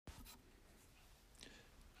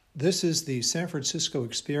This is the San Francisco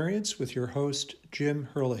Experience with your host, Jim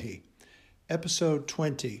Herlihy. Episode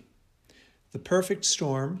 20, The Perfect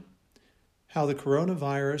Storm, How the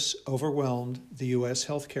Coronavirus Overwhelmed the U.S.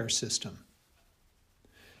 Healthcare System.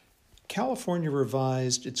 California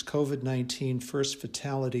revised its COVID-19 first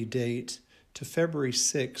fatality date to February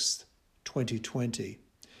 6, 2020.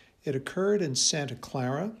 It occurred in Santa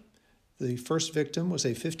Clara. The first victim was a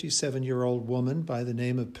 57-year-old woman by the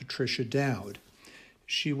name of Patricia Dowd.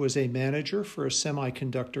 She was a manager for a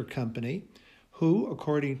semiconductor company who,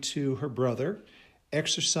 according to her brother,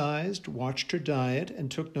 exercised, watched her diet,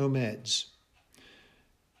 and took no meds.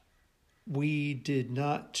 She did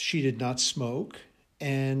not smoke,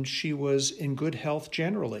 and she was in good health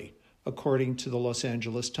generally, according to the Los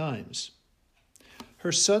Angeles Times.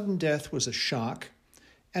 Her sudden death was a shock,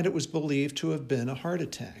 and it was believed to have been a heart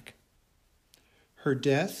attack. Her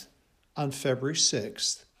death on February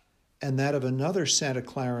 6th and that of another Santa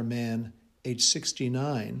Clara man, age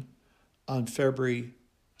 69, on February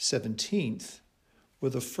 17th, were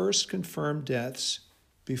the first confirmed deaths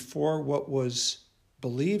before what was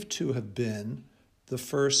believed to have been the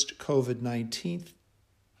first COVID-19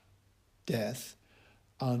 death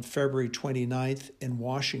on February 29th in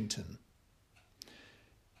Washington.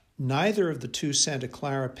 Neither of the two Santa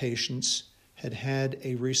Clara patients had had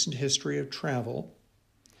a recent history of travel.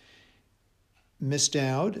 Miss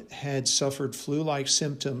Dowd had suffered flu-like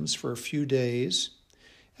symptoms for a few days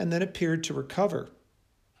and then appeared to recover.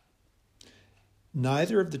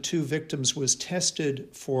 Neither of the two victims was tested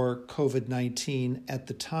for COVID-19 at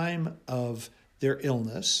the time of their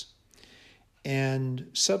illness, and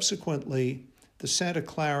subsequently, the Santa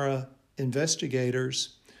Clara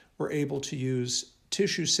investigators were able to use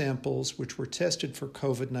tissue samples which were tested for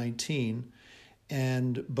COVID-19,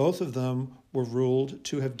 and both of them were ruled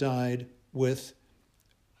to have died with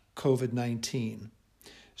COVID-19.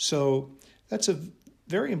 So that's a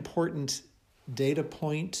very important data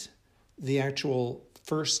point, the actual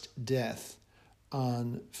first death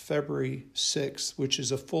on February 6th, which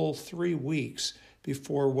is a full 3 weeks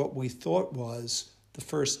before what we thought was the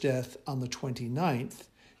first death on the 29th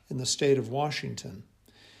in the state of Washington.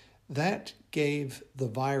 That gave the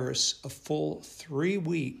virus a full 3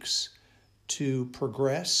 weeks to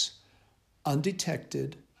progress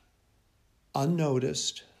undetected,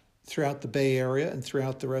 unnoticed throughout the Bay Area and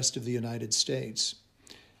throughout the rest of the United States.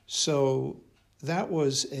 So that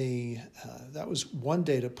was one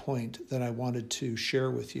data point that I wanted to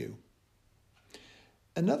share with you.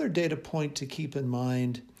 Another data point to keep in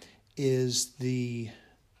mind is the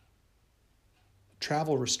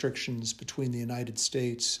travel restrictions between the United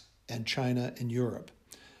States and China and Europe.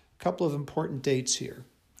 A couple of important dates here.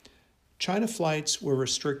 China flights were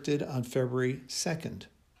restricted on February 2nd.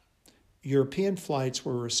 European flights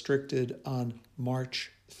were restricted on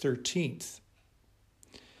March 13th.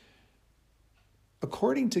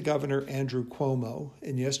 According to Governor Andrew Cuomo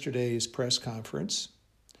in yesterday's press conference,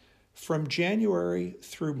 from January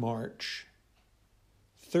through March,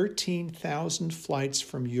 13,000 flights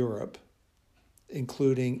from Europe,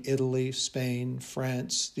 including Italy, Spain,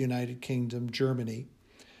 France, the United Kingdom, Germany,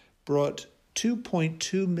 brought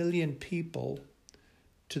 2.2 million people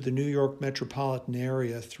to the New York metropolitan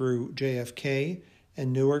area through JFK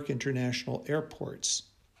and Newark International airports.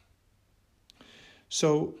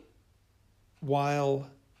 So while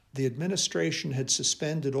the administration had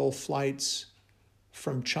suspended all flights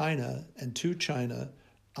from China and to China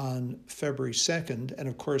on February 2nd, and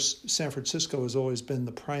of course San Francisco has always been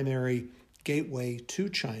the primary gateway to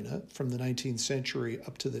China from the 19th century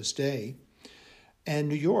up to this day, and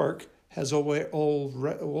New York has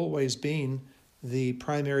always been the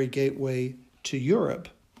primary gateway to Europe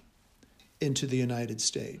into the United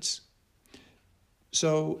States.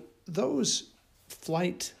 So those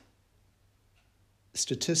flight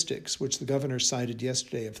statistics, which the governor cited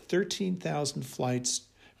yesterday, of 13,000 flights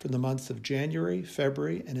from the month of January,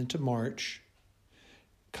 February, and into March,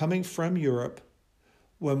 coming from Europe,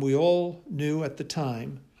 when we all knew at the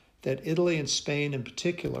time that Italy and Spain in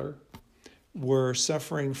particular were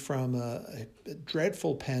suffering from a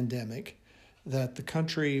dreadful pandemic, that the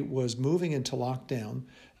country was moving into lockdown,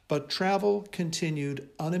 but travel continued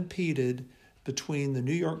unimpeded between the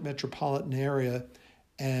New York metropolitan area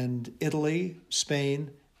and Italy,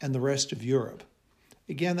 Spain, and the rest of Europe.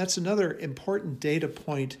 Again, that's another important data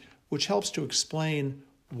point which helps to explain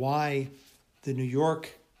why the New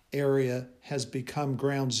York area has become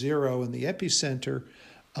ground zero and the epicenter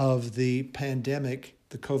of the pandemic,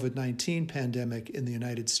 the COVID-19 pandemic in the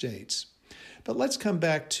United States. But let's come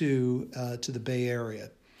back to the Bay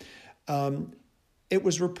Area. It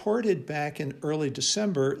was reported back in early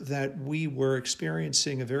December that we were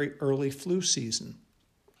experiencing a very early flu season.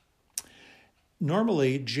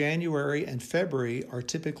 Normally, January and February are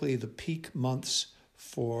typically the peak months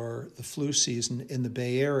for the flu season in the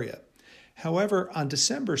Bay Area. However, on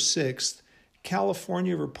December 6th,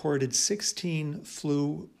 California reported 16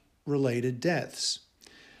 flu-related deaths.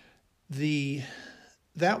 We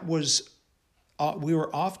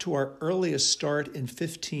were off to our earliest start in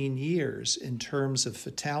 15 years in terms of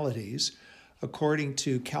fatalities, according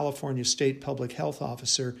to California State Public Health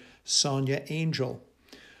Officer Sonia Angel,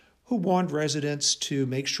 who warned residents to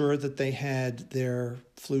make sure that they had their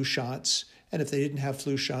flu shots, and if they didn't have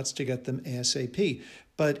flu shots, to get them ASAP.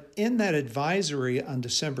 But in that advisory on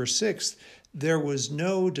December 6th, there was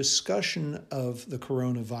no discussion of the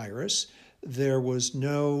coronavirus. There was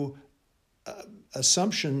no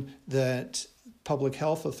assumption that public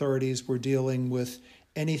health authorities were dealing with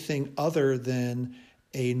anything other than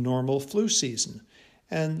a normal flu season.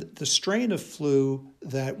 And the strain of flu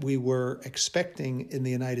that we were expecting in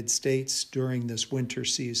the United States during this winter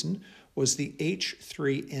season was the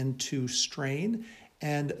H3N2 strain,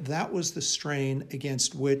 and that was the strain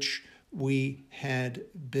against which we had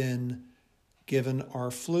been given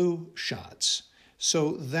our flu shots.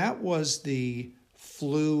 So that was the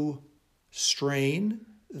flu strain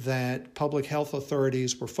that public health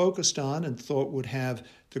authorities were focused on and thought would have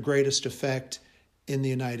the greatest effect in the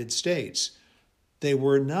United States. They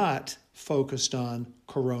were not focused on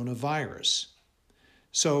coronavirus.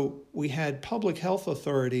 So we had public health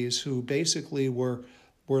authorities who basically were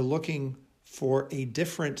looking for a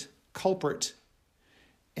different culprit,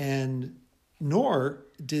 and nor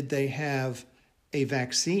did they have a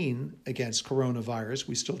vaccine against coronavirus.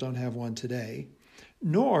 We still don't have one today.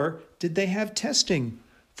 Nor did they have testing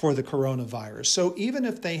for the coronavirus. So even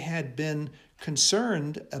if they had been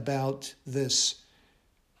concerned about this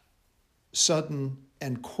sudden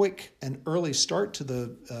and quick and early start to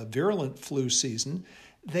the virulent flu season,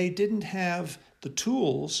 they didn't have the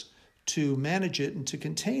tools to manage it and to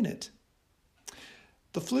contain it.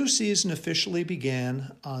 The flu season officially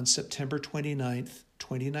began on September 29th,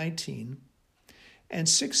 2019, and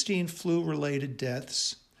 16 flu-related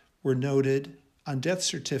deaths were noted on death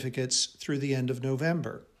certificates through the end of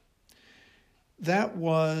November. That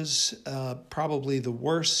was probably the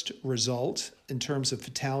worst result in terms of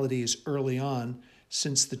fatalities early on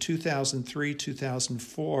since the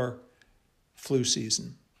 2003-2004 flu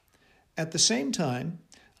season. At the same time,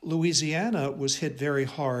 Louisiana was hit very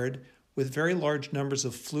hard with very large numbers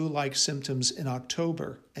of flu-like symptoms in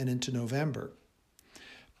October and into November.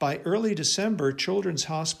 By early December, Children's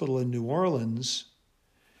Hospital in New Orleans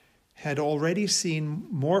had already seen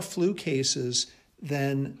more flu cases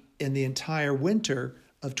than in the entire winter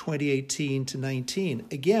of 2018 to 19.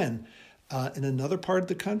 Again, in another part of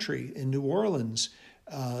the country, in New Orleans,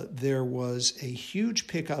 there was a huge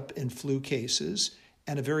pickup in flu cases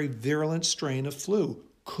and a very virulent strain of flu.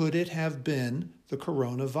 Could it have been the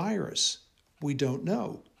coronavirus? We don't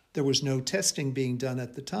know. There was no testing being done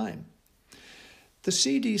at the time. The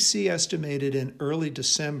CDC estimated in early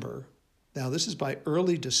December, now this is by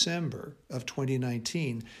early December of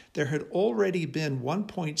 2019, there had already been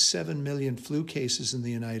 1.7 million flu cases in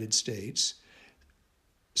the United States,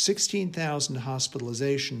 16,000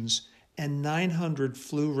 hospitalizations, and 900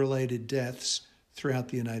 flu-related deaths throughout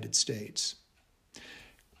the United States.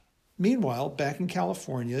 Meanwhile, back in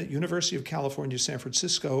California, University of California, San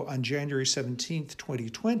Francisco, on January 17th,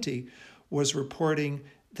 2020, was reporting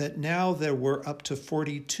that now there were up to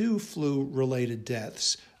 42 flu-related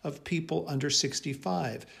deaths of people under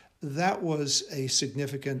 65. That was a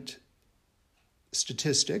significant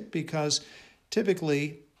statistic because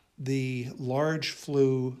typically the large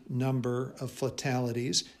flu number of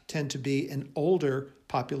fatalities tend to be in older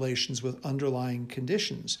populations with underlying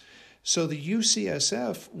conditions. So the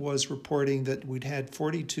UCSF was reporting that we'd had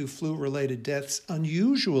 42 flu-related deaths,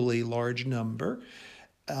 unusually large number,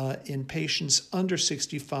 in patients under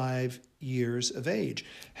 65 years of age.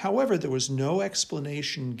 However, there was no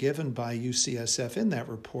explanation given by UCSF in that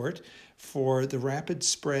report for the rapid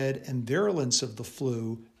spread and virulence of the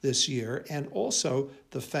flu this year, and also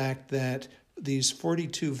the fact that these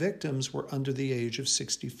 42 victims were under the age of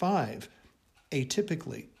 65,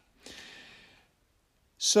 atypically.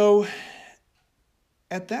 So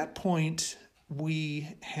at that point,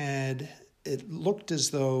 it looked as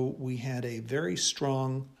though we had a very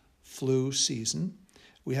strong flu season.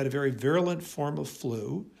 We had a very virulent form of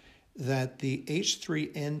flu, that the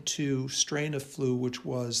H3N2 strain of flu, which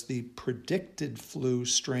was the predicted flu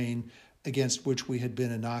strain against which we had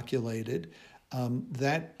been inoculated,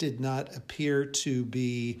 that did not appear to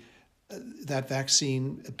be that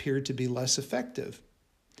vaccine appeared to be less effective.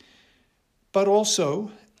 But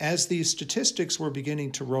also, as these statistics were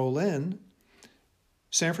beginning to roll in,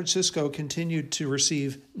 San Francisco continued to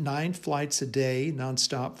receive 9 flights a day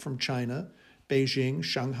nonstop from China, Beijing,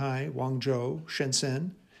 Shanghai, Guangzhou,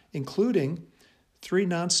 Shenzhen, including 3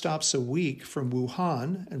 nonstops a week from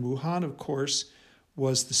Wuhan. And Wuhan, of course,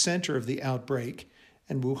 was the center of the outbreak.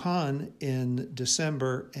 And Wuhan in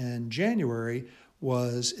December and January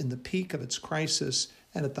was in the peak of its crisis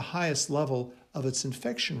and at the highest level of its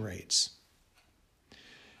infection rates.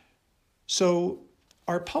 So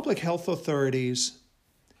our public health authorities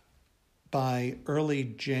by early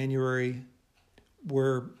January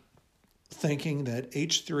were thinking that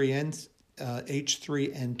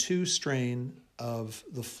H3N2 strain of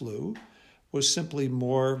the flu was simply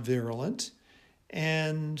more virulent.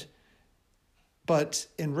 But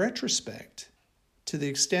in retrospect, to the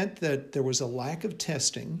extent that there was a lack of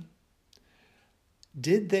testing,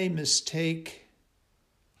 did they mistake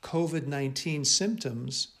COVID-19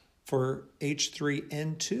 symptoms for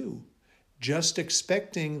H3N2, just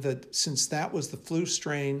expecting that since that was the flu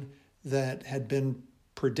strain that had been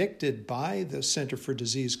predicted by the Center for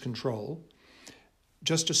Disease Control,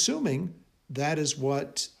 just assuming that is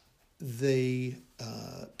what the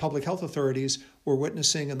public health authorities were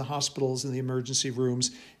witnessing in the hospitals and the emergency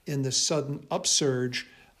rooms in the sudden upsurge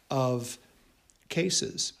of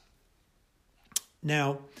cases.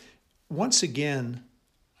 Now, once again,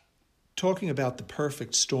 talking about the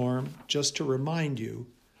perfect storm, just to remind you,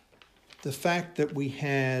 the fact that we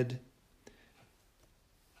had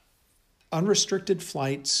unrestricted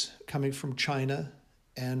flights coming from China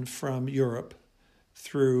and from Europe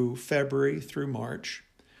through February, through March.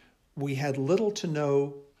 We had little to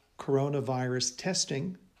no coronavirus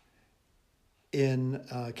testing in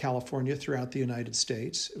California throughout the United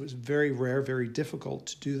States. It was very rare, very difficult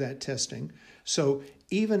to do that testing. So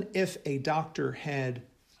even if a doctor had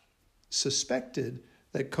suspected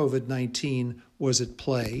that COVID-19 was at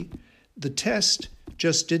play, the test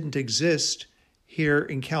just didn't exist here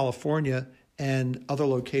in California and other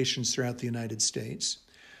locations throughout the United States.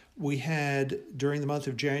 We had, during the month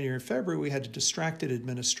of January and February, we had a distracted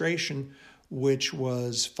administration, which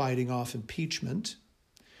was fighting off impeachment.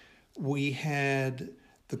 We had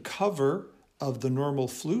the cover of the normal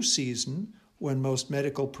flu season, when most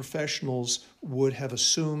medical professionals would have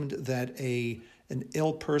assumed that an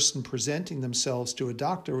ill person presenting themselves to a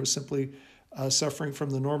doctor was simply suffering from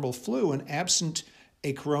the normal flu. And absent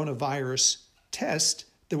a coronavirus test,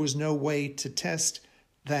 there was no way to test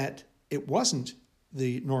that it wasn't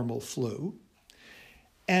the normal flu.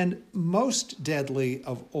 And most deadly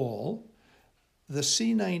of all, the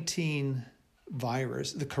C19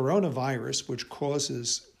 virus, the coronavirus, which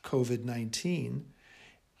causes COVID-19,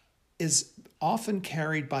 is often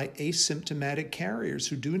carried by asymptomatic carriers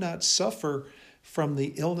who do not suffer from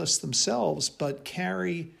the illness themselves, but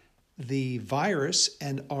carry the virus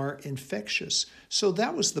and are infectious. So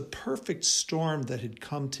that was the perfect storm that had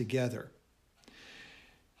come together.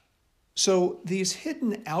 So these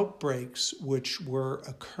hidden outbreaks, which were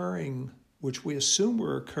occurring, which we assume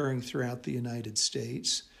were occurring throughout the United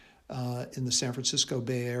States, in the San Francisco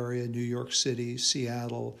Bay Area, New York City,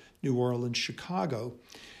 Seattle, New Orleans, Chicago,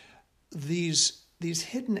 these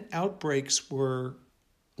hidden outbreaks were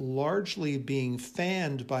largely being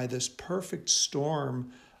fanned by this perfect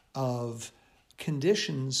storm of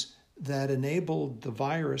conditions that enabled the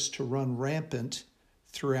virus to run rampant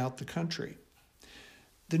throughout the country.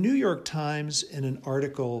 The New York Times, in an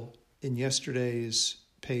article in yesterday's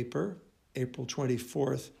paper, April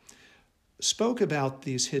 24th, spoke about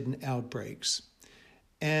these hidden outbreaks.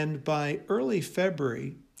 And by early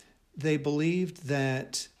February, they believed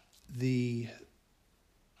that the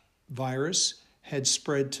virus had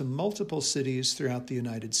spread to multiple cities throughout the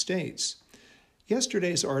United States.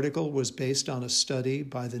 Yesterday's article was based on a study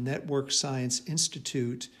by the Network Science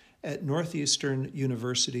Institute at Northeastern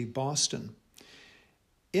University, Boston.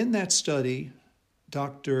 In that study,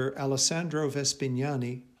 Dr. Alessandro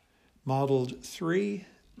Vespignani modeled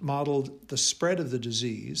the spread of the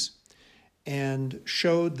disease and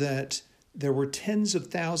showed that there were tens of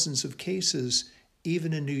thousands of cases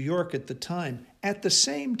even in New York at the time. At the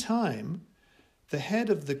same time, the head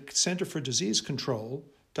of the Center for Disease Control,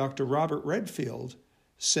 Dr. Robert Redfield,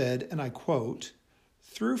 said, and I quote,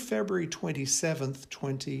 "Through February 27th,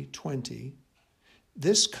 2020,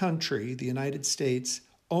 this country, the United States,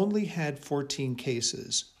 only had 14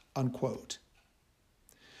 cases," unquote.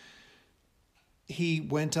 He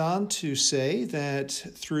went on to say that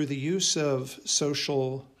through the use of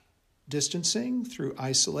social distancing, through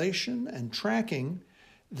isolation and tracking,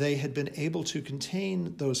 they had been able to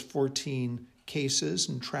contain those 14 cases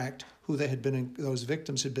and tracked who those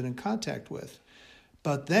victims had been in contact with.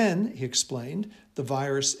 But then, he explained, the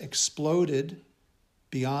virus exploded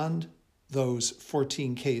beyond those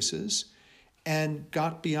 14 cases and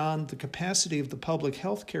got beyond the capacity of the public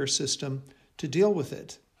health care system to deal with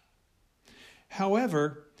it.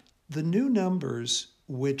 However, the new numbers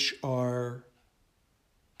which are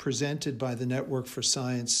presented by the Network for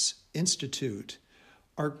Science Institute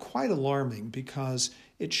are quite alarming because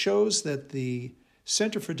it shows that the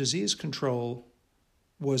Center for Disease Control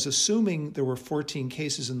was assuming there were 14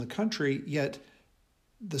 cases in the country, yet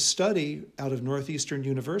the study out of Northeastern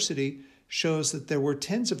University shows that there were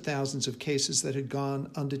tens of thousands of cases that had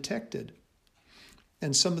gone undetected.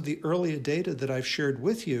 And some of the earlier data that I've shared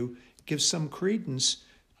with you gives some credence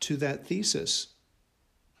to that thesis.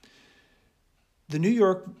 The New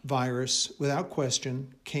York virus, without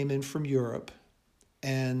question, came in from Europe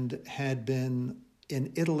and had been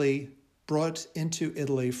in Italy, brought into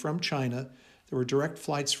Italy from China. There were direct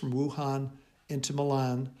flights from Wuhan into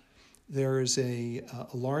Milan. There is a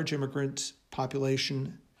large immigrant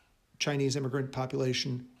population, Chinese immigrant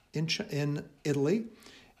population in Italy,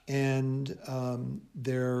 and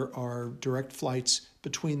there are direct flights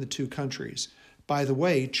between the two countries. By the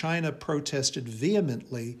way, China protested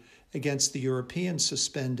vehemently against the Europeans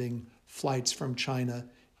suspending flights from China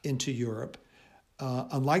into Europe.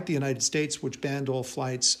 Unlike the United States, which banned all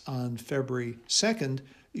flights on February 2nd,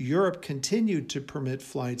 Europe continued to permit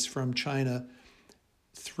flights from China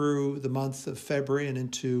through the month of February and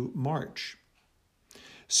into March.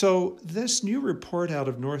 So this new report out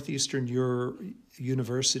of Northeastern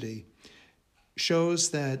University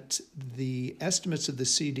shows that the estimates of the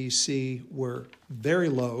CDC were very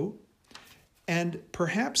low, and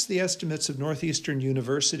perhaps the estimates of Northeastern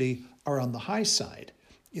University are on the high side.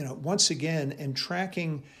 Once again, in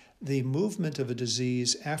tracking the movement of a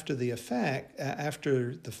disease after the fact,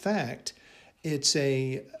 it's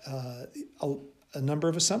a number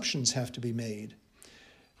of assumptions have to be made.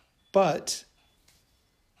 But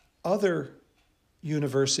other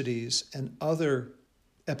universities and other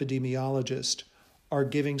epidemiologists are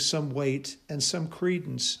giving some weight and some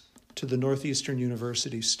credence to the Northeastern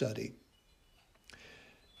University study.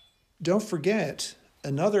 Don't forget,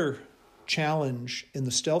 another challenge in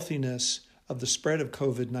the stealthiness of the spread of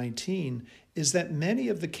COVID-19 is that many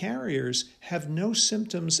of the carriers have no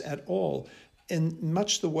symptoms at all, in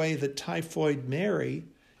much the way that Typhoid Mary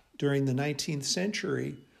during the 19th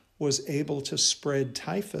century was able to spread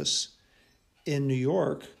typhus in New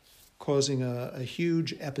York, causing a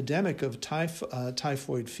huge epidemic of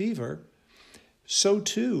typhoid fever. So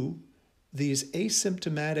too, these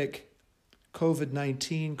asymptomatic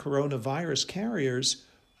COVID-19 coronavirus carriers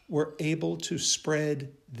were able to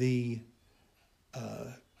spread the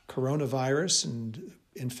coronavirus and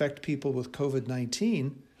infect people with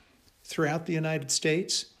COVID-19 throughout the United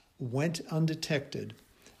States, went undetected.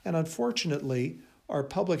 And unfortunately, our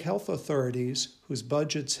public health authorities, whose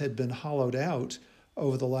budgets had been hollowed out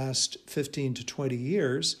over the last 15 to 20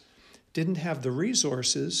 years, didn't have the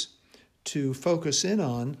resources to focus in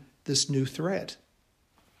on this new threat.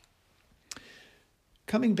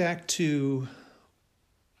 Coming back to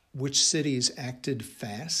which cities acted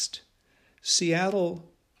fast, Seattle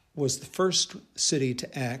was the first city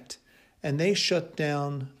to act, and they shut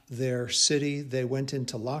down their city. They went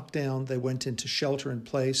into lockdown. They went into shelter in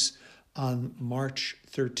place on March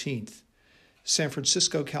 13th. San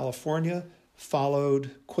Francisco, California,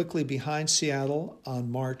 followed quickly behind Seattle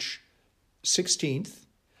on March 16th.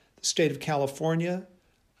 The state of California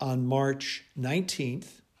on March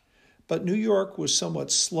 19th. But New York was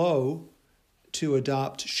somewhat slow to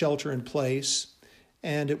adopt shelter in place,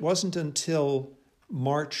 and it wasn't until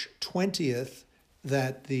March 20th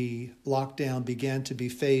that the lockdown began to be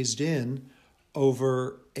phased in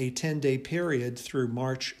over a 10-day period through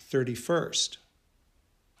March 31st.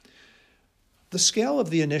 The scale of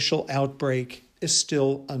the initial outbreak is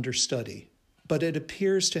still under study, but it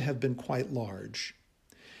appears to have been quite large.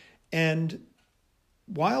 And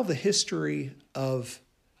while the history of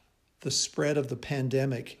the spread of the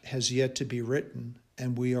pandemic has yet to be written,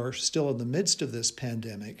 and we are still in the midst of this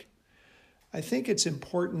pandemic, I think it's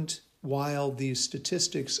important, while these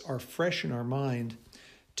statistics are fresh in our mind,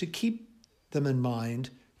 to keep them in mind,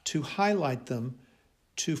 to highlight them,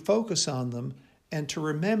 to focus on them, and to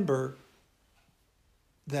remember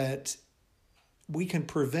that we can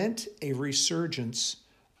prevent a resurgence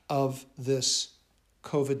of this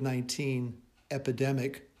COVID-19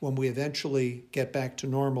 epidemic when we eventually get back to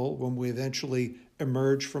normal, when we eventually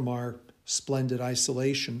emerge from our splendid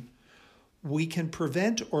isolation. We can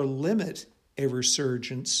prevent or limit a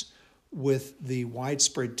resurgence with the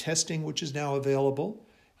widespread testing which is now available.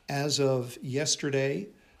 As of yesterday,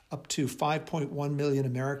 up to 5.1 million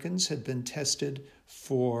Americans had been tested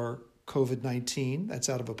for COVID-19. That's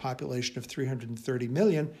out of a population of 330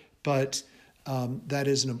 million, but that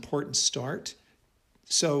is an important start.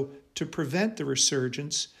 So to prevent the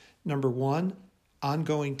resurgence, number one,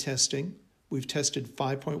 ongoing testing. We've tested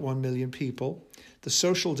 5.1 million people. The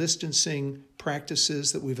social distancing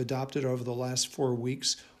practices that we've adopted over the last 4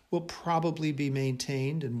 weeks will probably be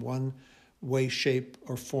maintained in one way, shape,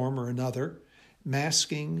 or form or another.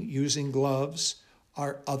 Masking, using gloves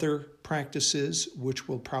are other practices which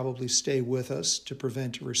will probably stay with us to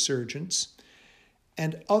prevent a resurgence,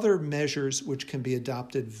 and other measures which can be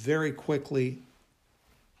adopted very quickly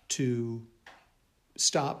to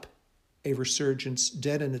stop a resurgence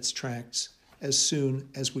dead in its tracks as soon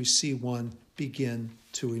as we see one begin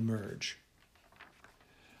to emerge.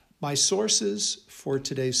 My sources for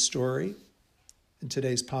today's story and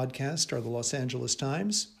today's podcast are the Los Angeles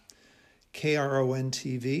Times,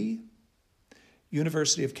 KRON-TV,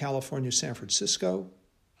 University of California, San Francisco,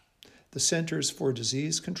 the Centers for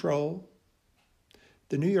Disease Control,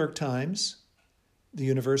 the New York Times, the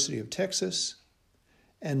University of Texas,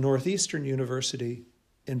 and Northeastern University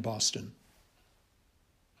in Boston.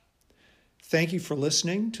 Thank you for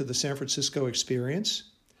listening to the San Francisco Experience.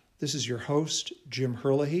 This is your host, Jim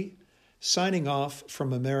Herlihy, signing off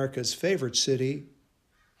from America's favorite city,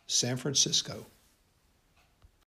 San Francisco.